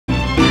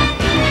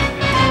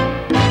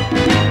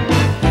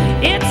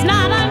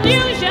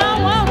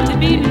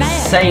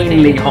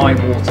insanely high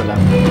water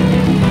level.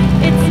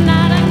 It's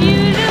not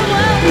unusual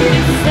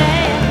to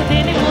say with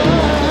anyone,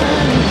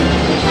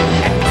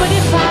 but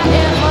if I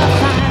ever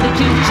find that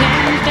you've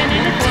changed in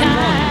any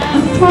time,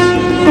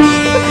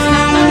 it's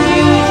not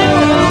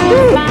unusual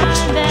to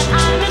find that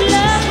I'm in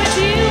love with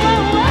you.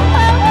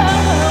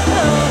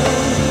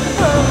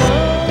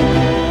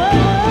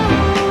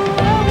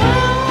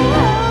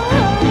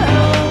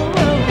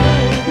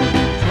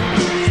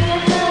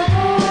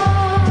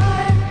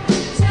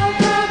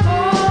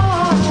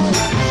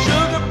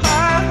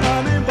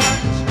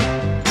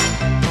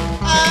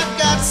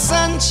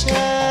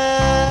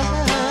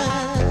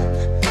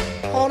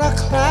 On a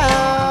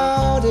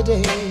cloudy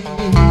day,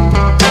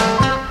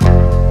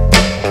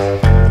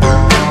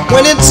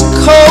 when it's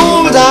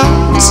cold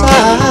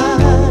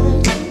outside.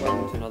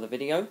 Welcome to another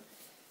video.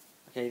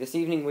 Okay, this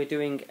evening we're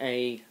doing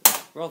a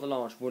rather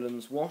large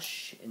Woollens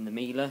wash in the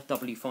Miele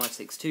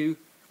W562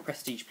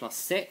 Prestige Plus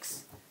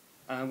 6.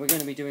 We're going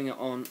to be doing it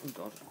on, oh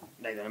god,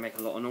 they're going to make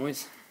a lot of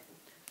noise.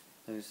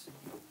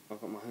 I've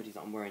got my hoodies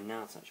that I'm wearing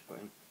now to actually put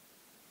in.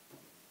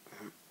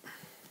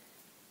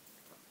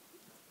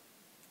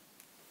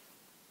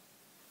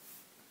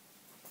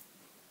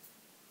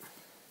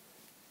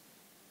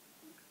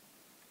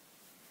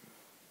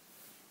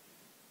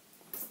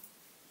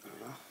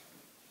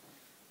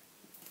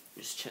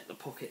 Just check the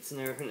pockets and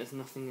everything, there's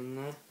nothing in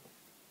there.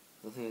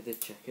 I think I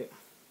did check it.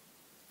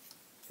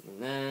 In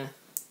there.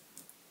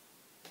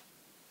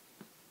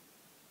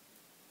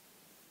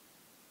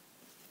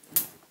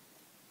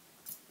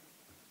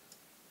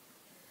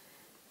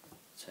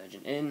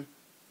 Detergent in.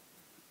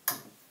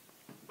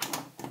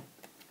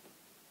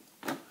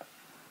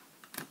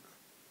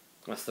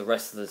 That's the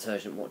rest of the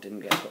detergent what didn't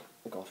get, but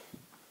oh god.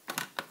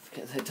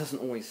 Forget that it doesn't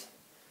always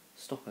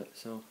stop it,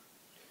 so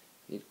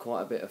you need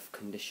quite a bit of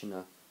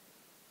conditioner.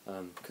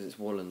 Because it's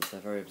Woollens,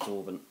 they're very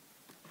absorbent.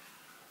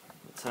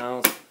 The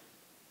towels.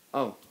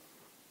 Oh,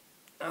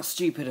 how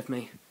stupid of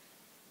me.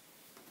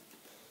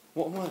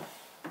 What am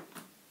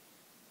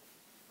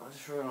I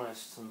just realised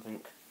something.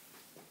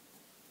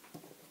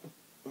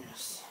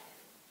 Yes.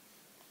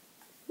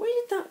 Where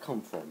did that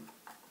come from?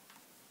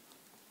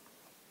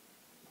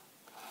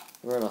 I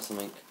realised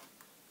something.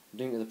 I'm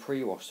doing it with a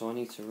pre-wash, so I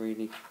need to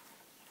really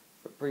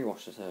put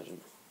pre-wash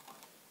detergent.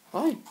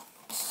 I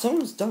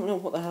sometimes don't know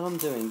what the hell I'm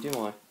doing, do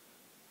I?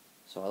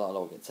 So that'll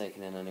all get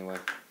taken in anyway.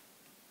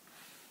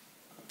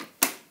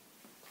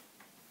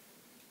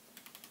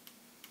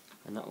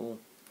 And that will...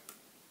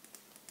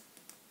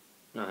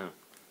 No.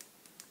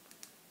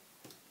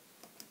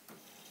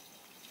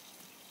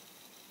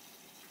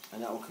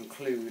 And that will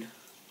conclude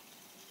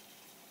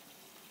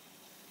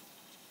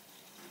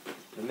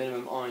the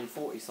minimum iron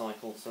 40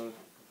 cycle. So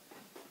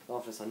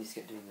after this I need to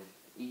get doing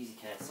the easy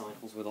care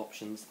cycles with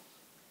options.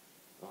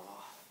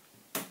 Oh.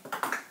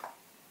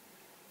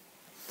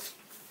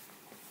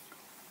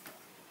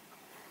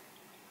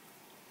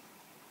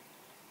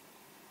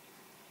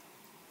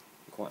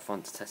 Quite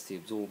fun to test the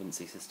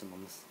absorbency system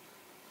on this.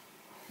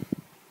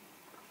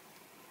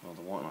 Oh,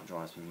 the white light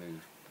dryer's been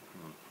moved.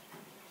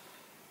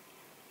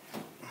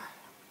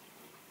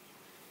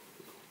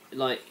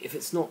 Like, if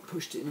it's not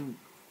pushed in,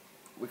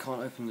 we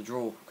can't open the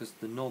drawer because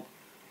the knob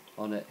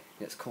on it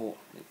gets caught.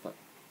 It, like,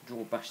 the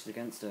drawer bashes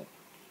against it.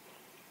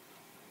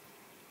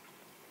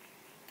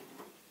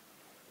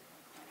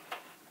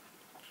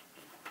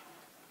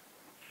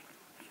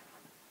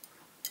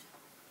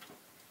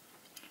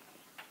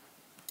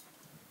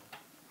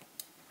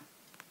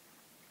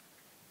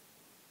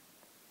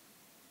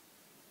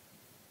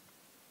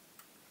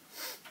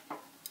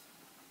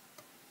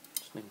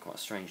 Making quite a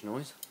strange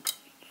noise.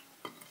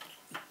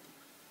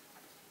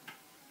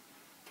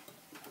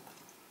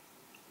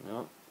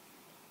 Yep.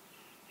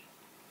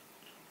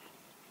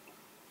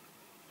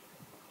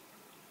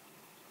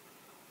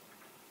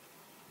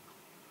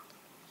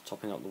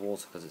 Topping up the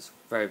water because it's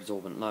a very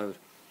absorbent load.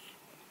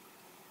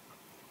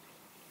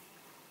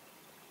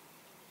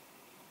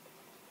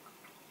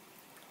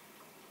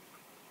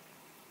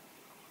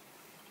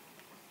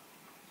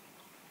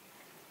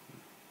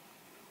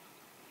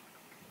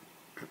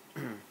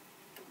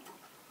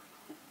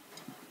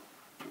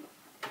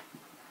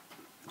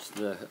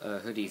 The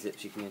hoodie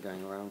zips you can get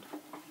going around.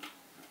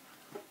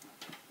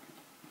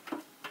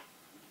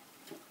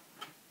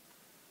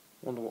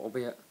 Wonder what will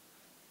be at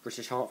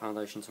British Heart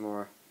Foundation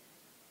tomorrow.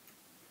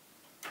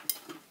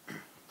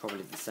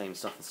 Probably the same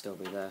stuff will still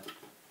be there.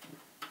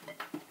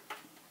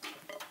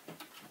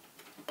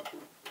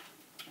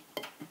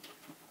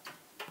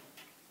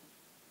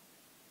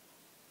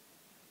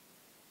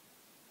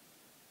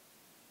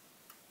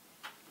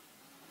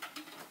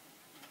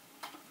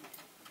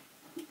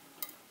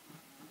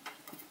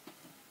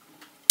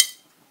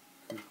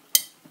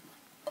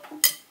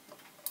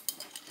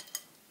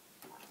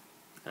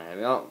 There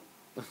we are,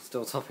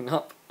 still topping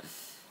up.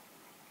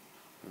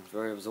 It's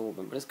very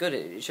absorbent, but it's good,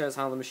 it shows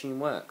how the machine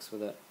works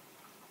with it.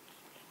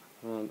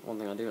 One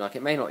thing I do like,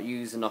 it may not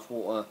use enough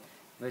water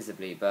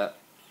visibly, but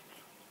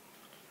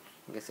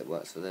I guess it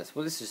works for this.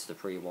 Well, this is just a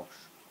pre-wash.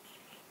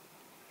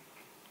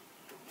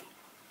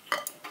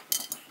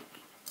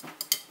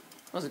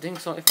 Was it doing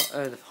slightly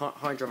the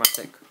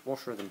hydromatic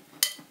wash rhythm?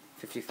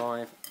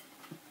 55.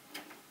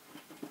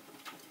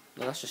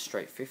 No, that's just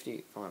straight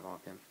 55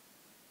 RPM.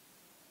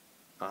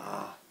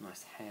 Ah,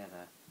 nice hair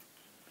there.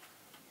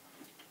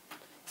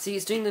 See,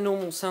 it's doing the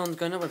normal sound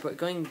going upward, but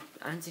going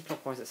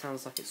anti-clockwise it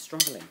sounds like it's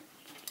struggling.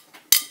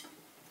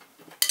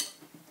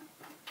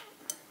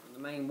 The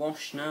main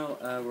wash now,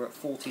 we're at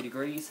 40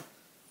 degrees.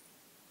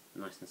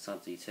 Nice and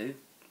sudsy too.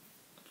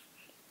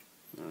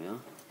 There we are.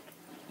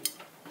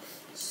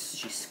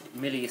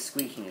 Miele is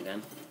squeaking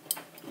again.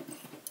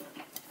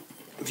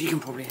 If you can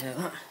probably hear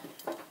that.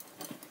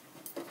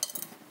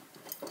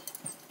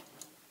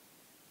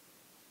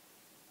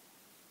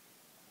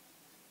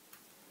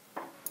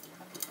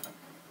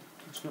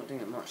 It's not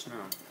doing it much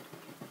now.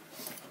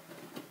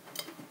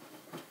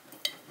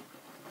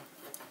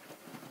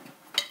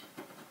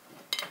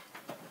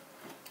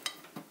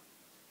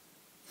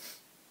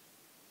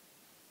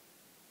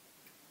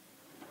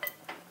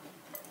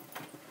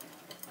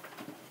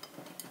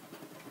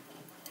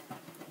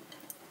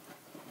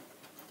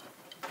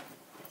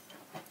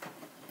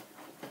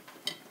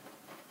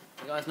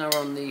 Guys, now we're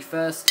on the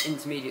first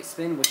intermediate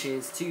spin, which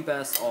is 2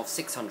 bursts of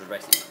 600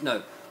 basically.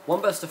 No,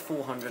 1 burst of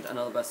 400,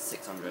 another burst of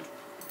 600.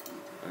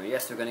 Oh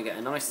yes, we're going to get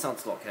a nice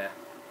sudslock here.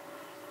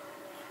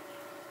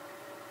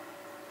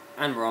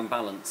 And we're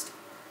unbalanced.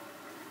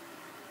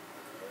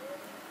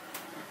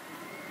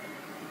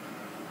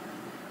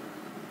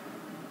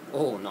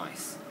 Oh,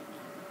 nice.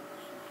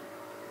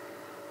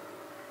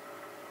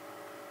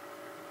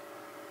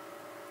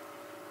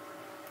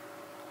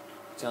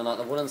 So unlike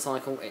the Woollens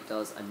cycle, it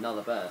does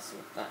another burst, so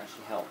that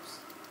actually helps.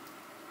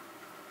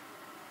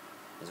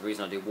 There's a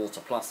reason I do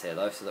Water Plus here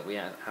though, so that we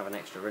have an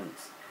extra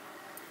rinse.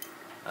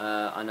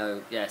 I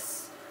know,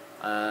 yes,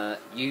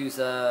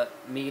 user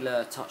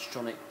Miele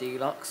Touchtronic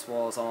Deluxe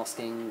was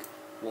asking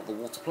what the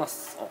Water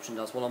Plus option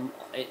does. Well,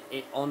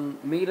 on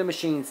Miele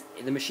machines,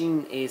 the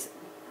machine is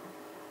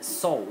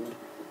sold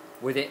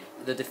with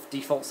the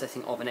default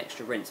setting of an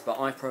extra rinse, but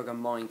I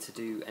programmed mine to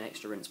do an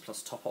extra rinse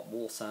plus top up the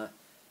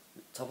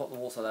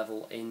water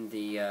level in the,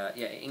 yeah,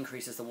 it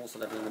increases the water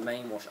level in the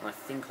main wash, and I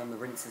think on the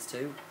rinses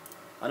too.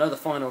 I know the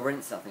final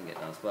rinse I think it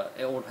does, but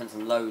it all depends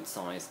on load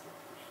size.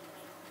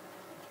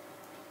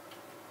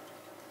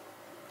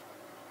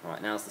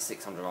 Right, now's the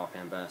 600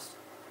 RPM burst.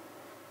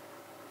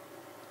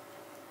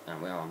 And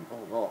we are,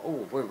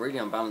 oh, we're really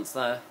unbalanced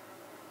there.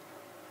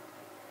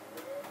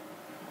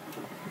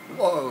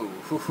 Whoa!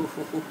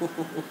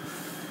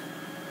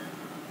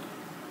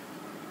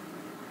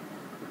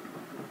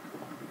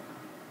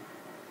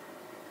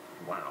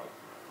 Wow.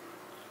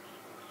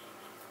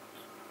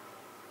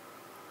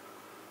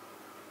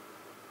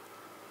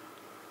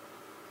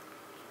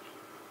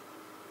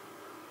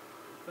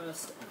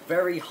 First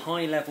very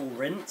high level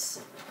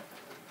rinse.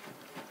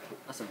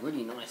 That's a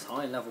really nice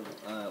high level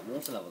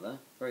water level there.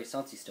 Very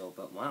sudsy still,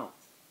 but wow.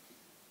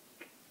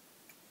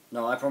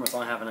 No, I promise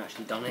I haven't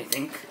actually done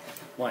anything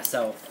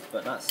myself,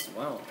 but that's,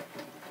 wow.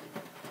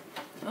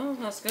 Oh,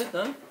 that's good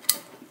though.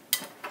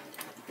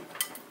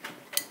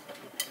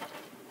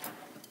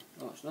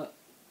 Gosh, look.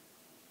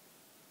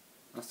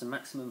 That's the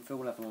maximum fill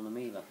level on the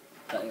Miele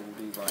that it will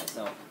do by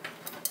itself.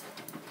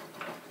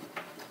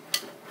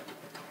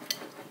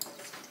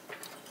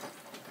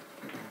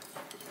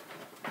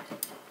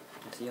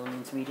 See you on the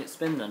intermediate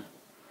spin then.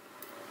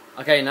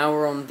 Okay, now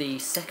we're on the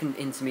second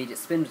intermediate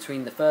spin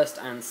between the first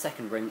and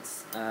second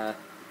rinse.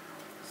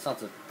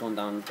 Suds have gone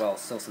down well,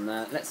 still some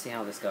there. Let's see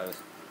how this goes.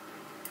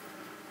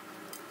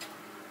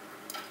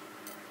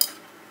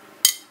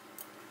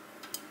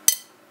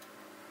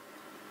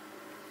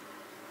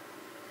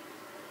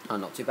 Oh,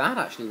 not too bad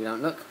actually, we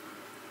don't look.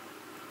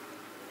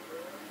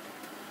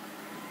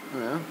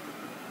 Yeah.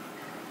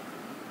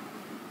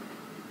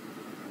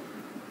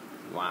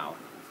 Wow.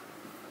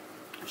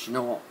 Actually, you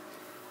know what?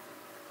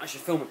 I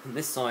should film it from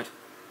this side,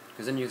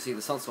 because then you'll see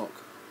the sudslocks.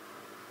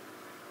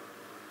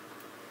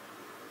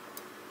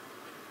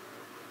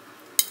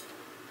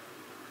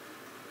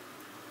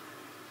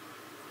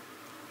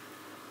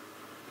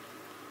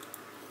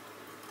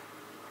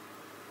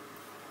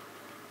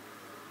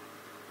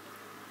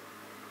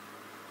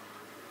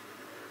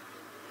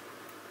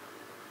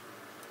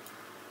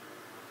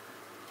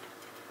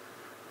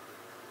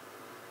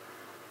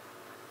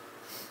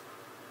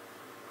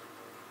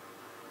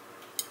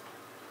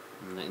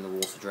 And letting the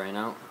water drain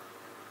out.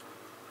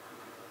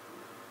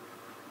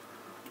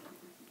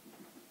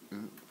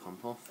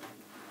 Pump off.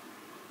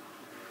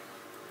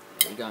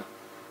 There we go.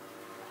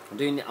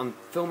 I'm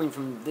filming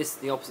from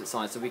the opposite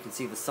side so we can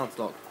see the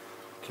sudlock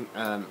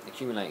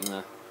accumulating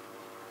there.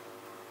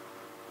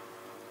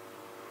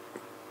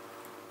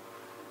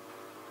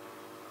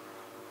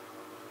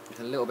 It's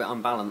a little bit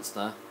unbalanced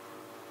there.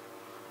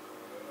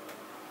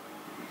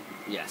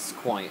 Yes,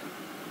 quite.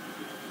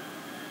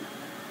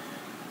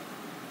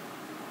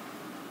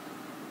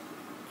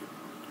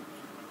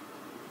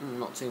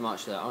 Not too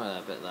much there. Oh, yeah,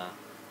 a bit there.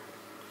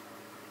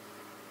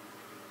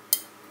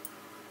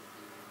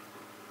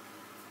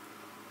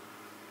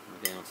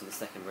 We're getting on to the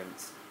second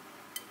rinse.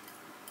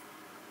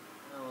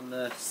 Now on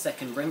the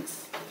second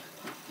rinse,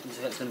 looks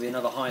like it's going to be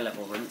another high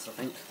level rinse, I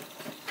think.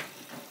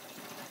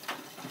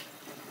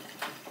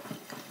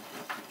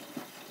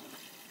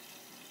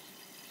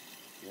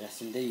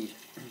 Yes, indeed.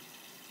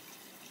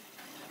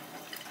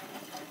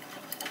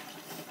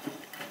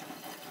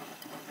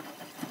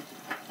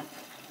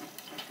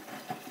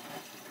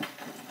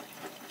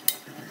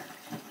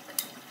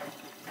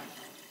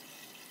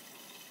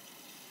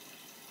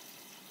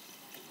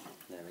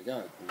 There we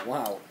go.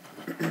 Wow.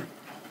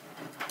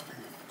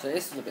 So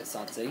this is a bit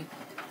sudsy,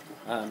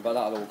 but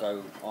that'll all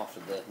go after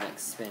the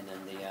next spin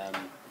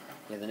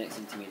and the next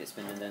intermediate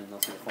spin, and then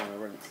I'll see the final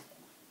rinse.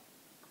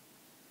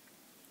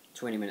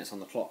 20 minutes on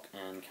the clock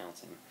and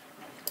counting.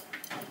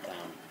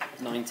 Down.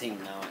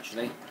 19 now,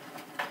 actually.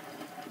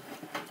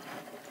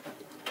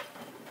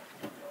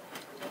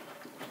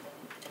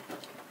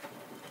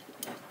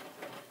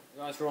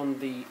 Guys, we're on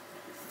the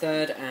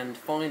third and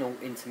final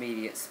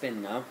intermediate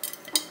spin now,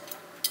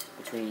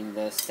 between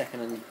the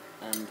second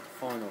and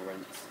final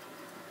rinse.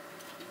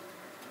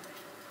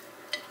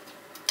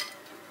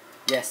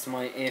 Yes,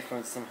 my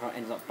earphones somehow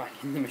ended up back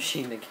in the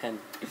machine again.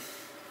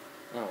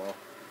 Oh well,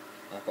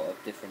 I've got a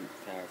different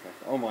pair of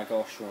headphones. Oh my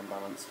gosh, you're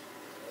unbalanced.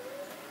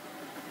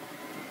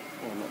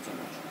 Oh, not too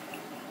much.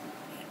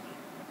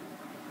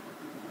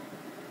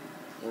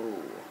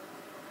 Oh.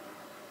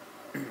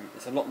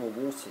 It's a lot more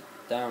watered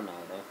down now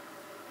though.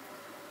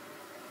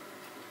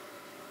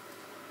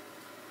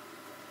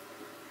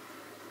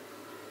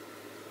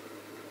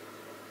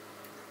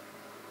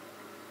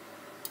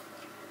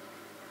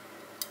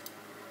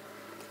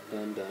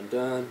 Dun dun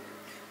dun.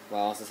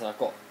 Well, as I said, I've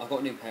got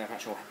a new pair of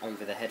actual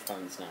over-the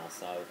headphones now,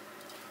 so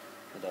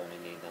I don't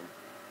really need them.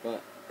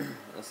 But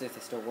let's see if they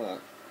still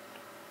work.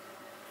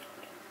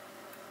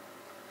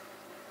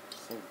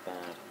 So bad.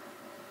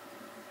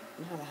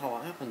 I don't know how the hell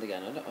that happened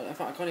again. In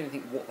fact, I can't even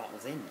think what that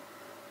was in.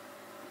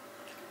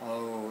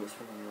 Oh, it's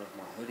from one of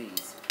my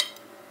hoodies.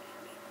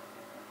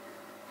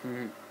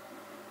 Here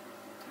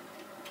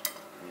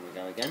we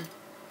go again.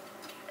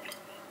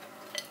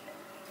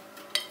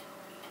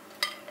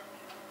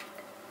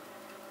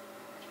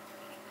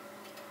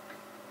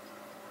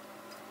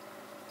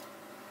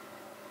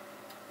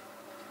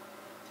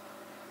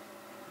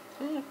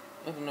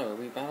 I don't know, are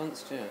we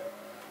balanced? Yeah.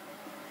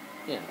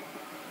 Yeah.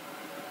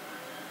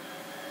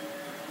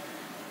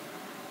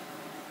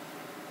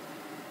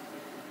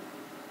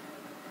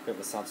 Bit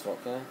of a sad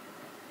swap there.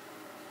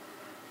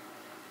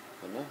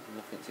 But no,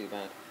 nothing too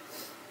bad.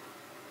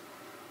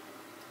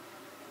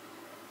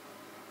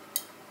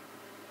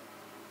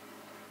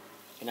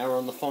 Okay, now we're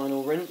on the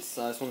final rinse.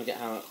 I just want to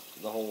get out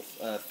the whole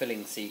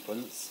filling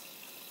sequence.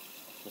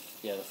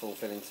 The full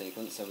filling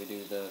sequence. So we do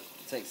it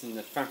takes in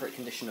the fabric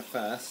conditioner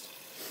first.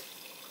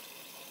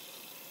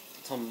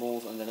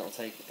 Tumbles, and then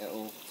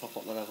it'll top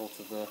up the level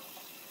to the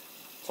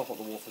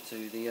water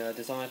to the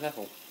desired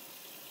level.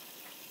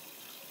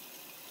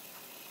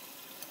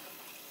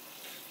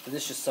 So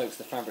this just soaks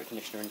the fabric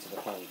conditioner into the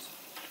clothes.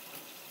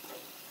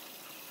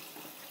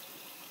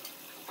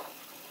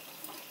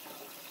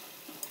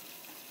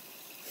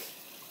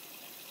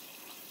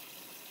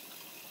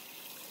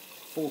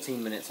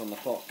 "14 minutes on the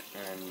clock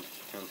and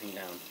counting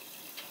down."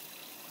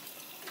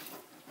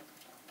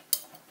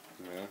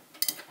 Yeah.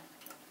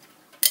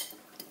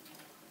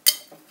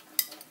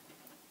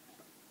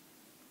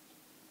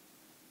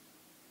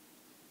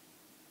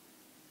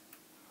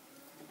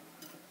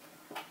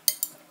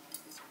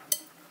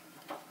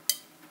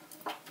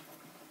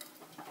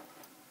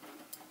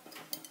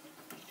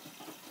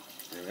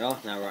 There we are.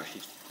 Now we're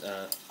actually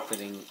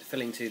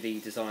filling to the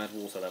desired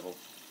water level.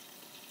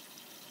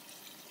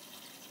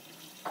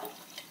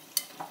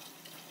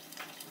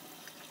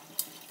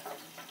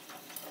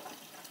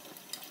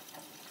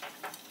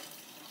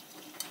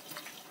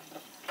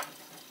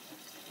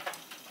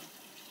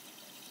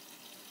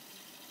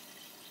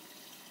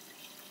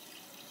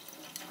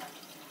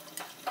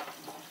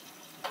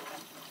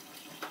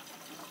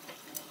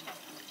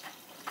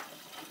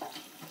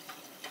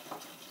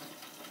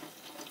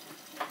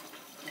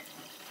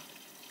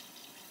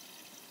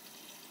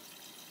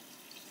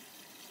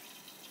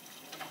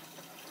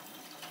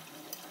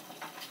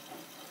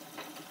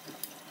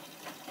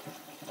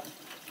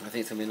 I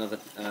think it's going to be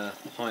another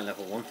high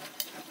level one.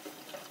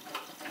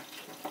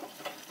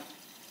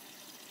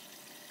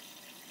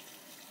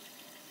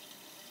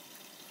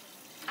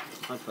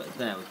 If I put it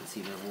there, we can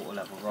see the water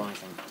level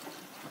rising.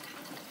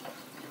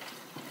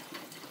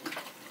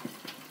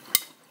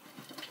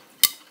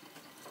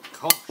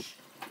 Gosh!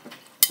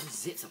 Those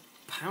zits are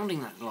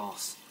pounding that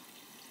glass.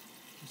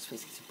 I'm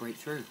supposed to break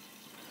through.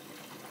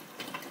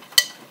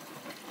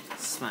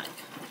 Smack.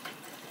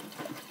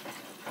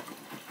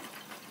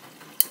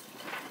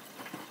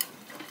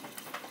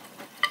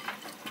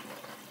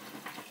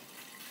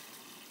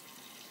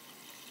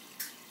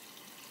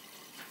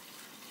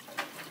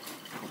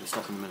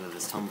 Stop in the middle of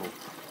this tumble.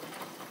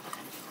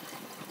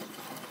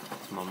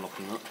 So I'm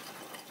locking up.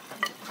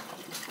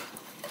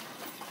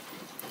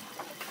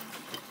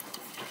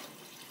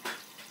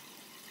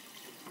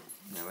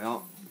 There we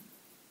are.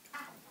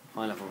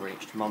 High level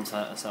reached. Mum's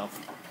hurt herself.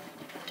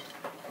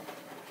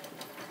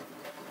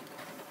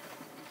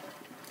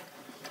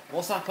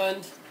 What's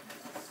happened?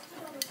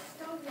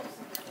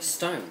 A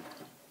stone?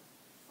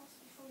 Must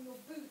be from your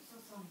boots or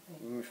something.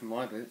 Maybe from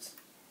my boots.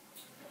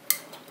 It's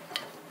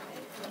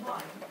from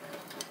mine.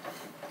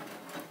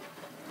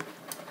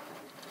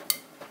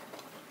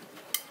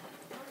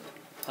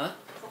 Huh?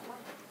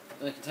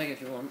 Well, you can take it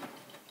if you want.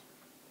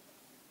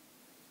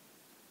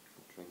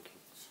 Drinking.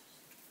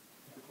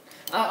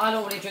 I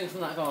normally drink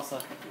from that glass though.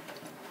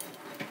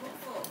 What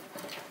for?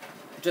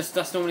 Just,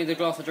 that's normally the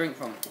glass I drink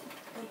from.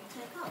 What you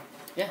take up?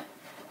 Yeah.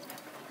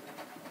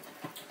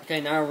 Okay,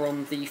 now we're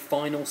on the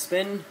final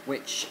spin,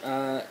 which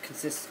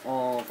consists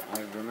of, I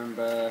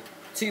remember,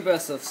 2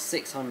 bursts of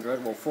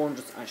 600, well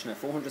 400, actually no,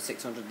 400,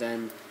 600,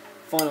 then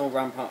final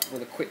ramp up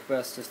with a quick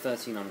burst of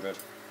 1300.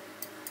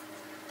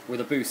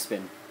 With a boost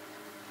spin.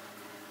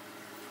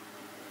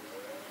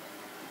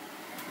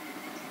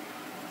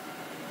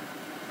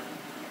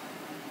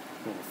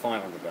 Well,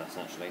 500 bursts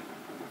actually.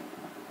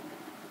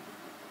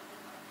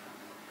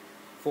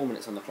 4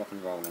 minutes on the clock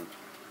and rolling.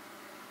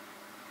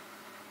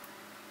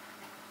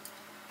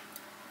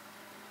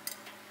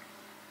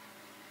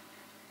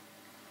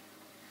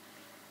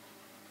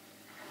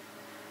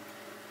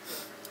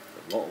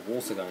 A lot of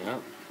water going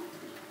out.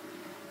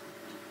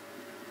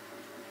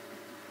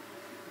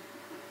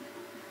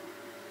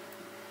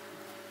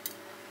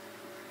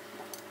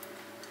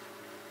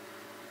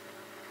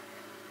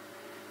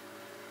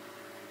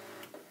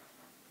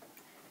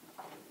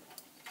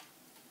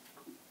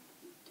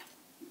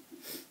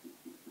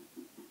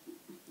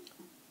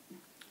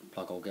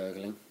 Plug or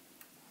gurgling.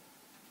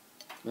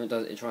 No,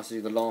 it tries to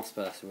do the last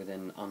burst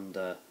within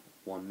under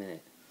 1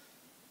 minute.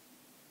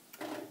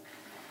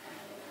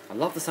 I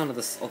love the sound of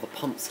the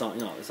pump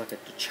starting up. It's like a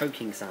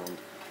choking sound.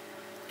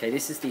 Okay,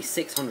 this is the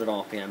 600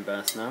 RPM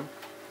burst now.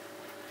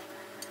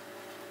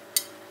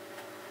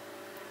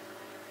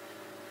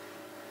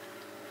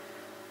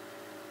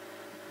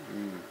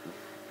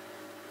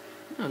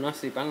 Oh,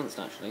 nicely balanced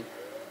actually.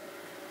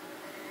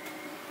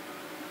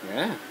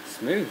 Yeah,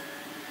 smooth.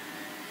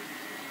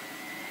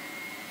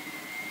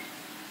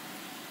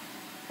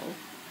 Oh,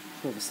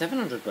 it's more of a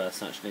 700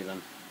 burst actually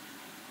then.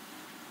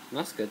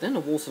 That's good then, the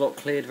water lot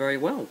cleared very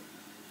well.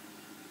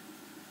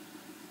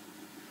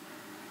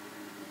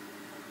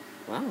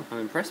 Wow, I'm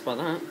impressed by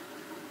that.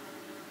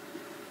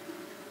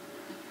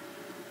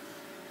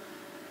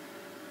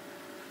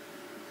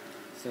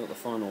 See what the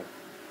final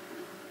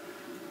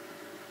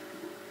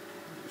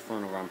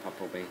ramp up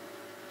will be.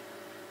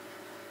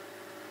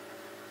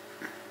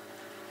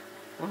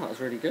 Wow, that was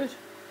really good.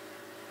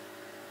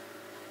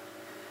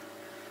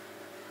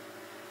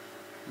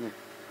 Yeah.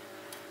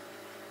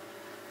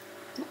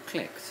 Not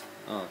clicked.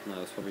 Oh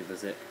no, it's probably the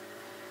zip.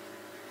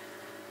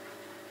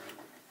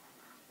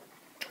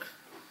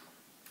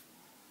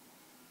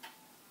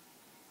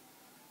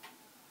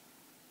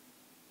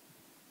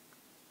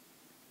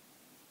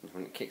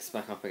 When it kicks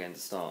back up again to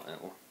start,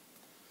 that'll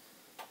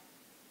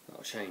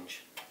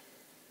change.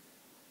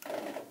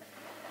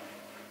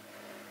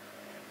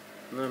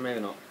 No,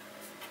 maybe not.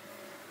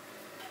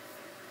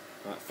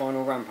 Right,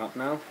 final ramp up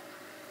now.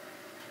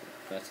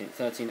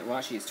 13, well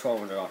actually it's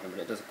 1200 RPM, but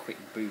it does a quick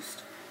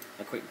boost,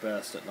 a quick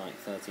burst at like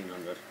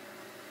 1300.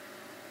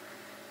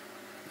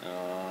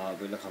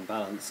 We look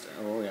unbalanced.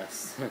 Oh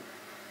yes.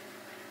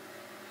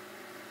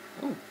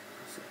 Oh.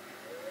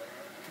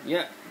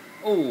 Yeah.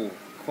 Oh,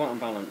 quite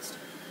unbalanced.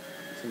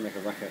 It's gonna make a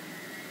racket.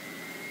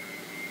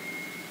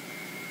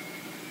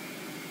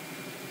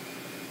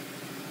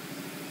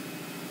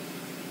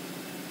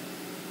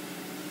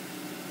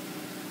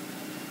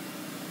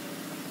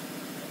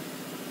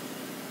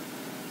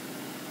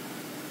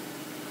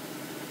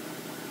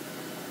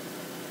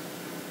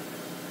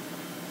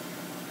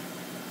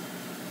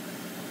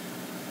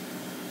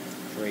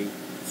 Three,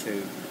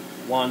 2,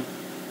 1.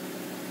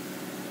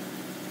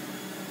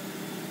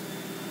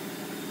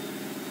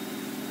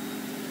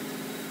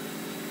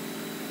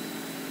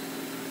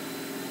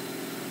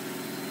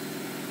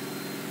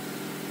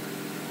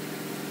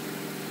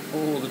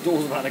 Oh, the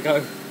door's about to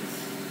go.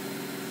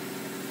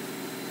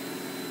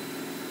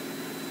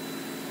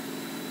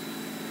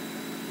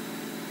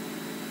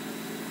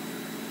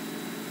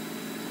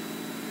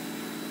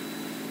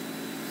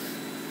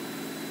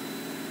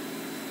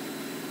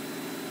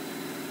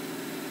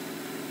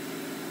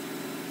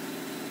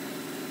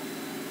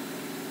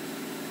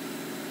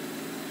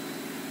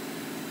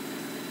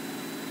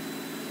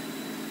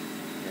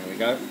 There we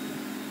go.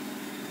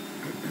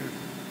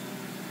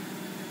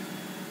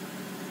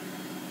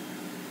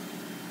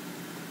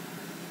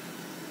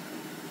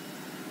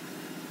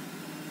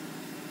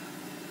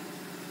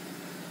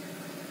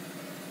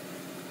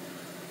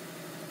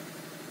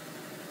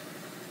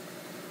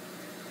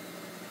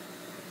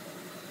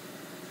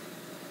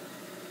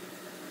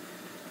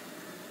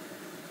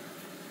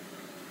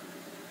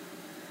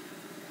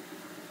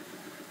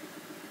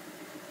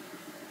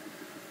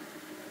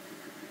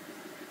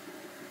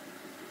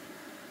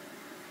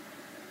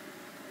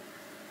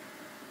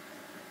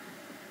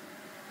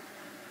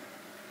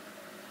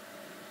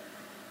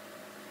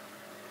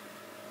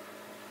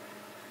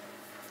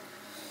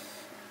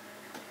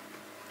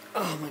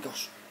 Oh my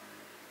gosh.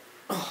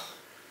 Oh,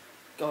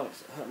 God,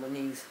 it's hurt my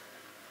knees.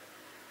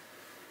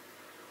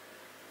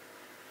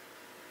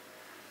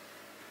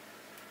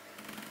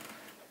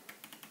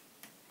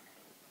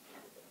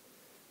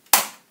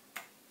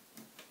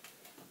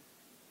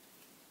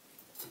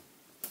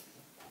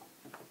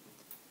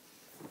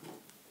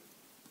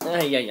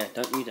 Yeah,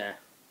 don't you dare.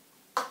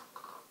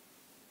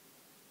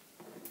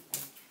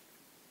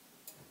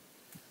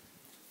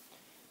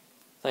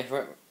 Thank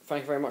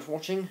you very much for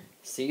watching.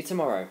 See you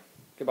tomorrow.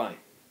 Goodbye.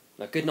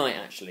 No, good night,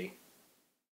 actually.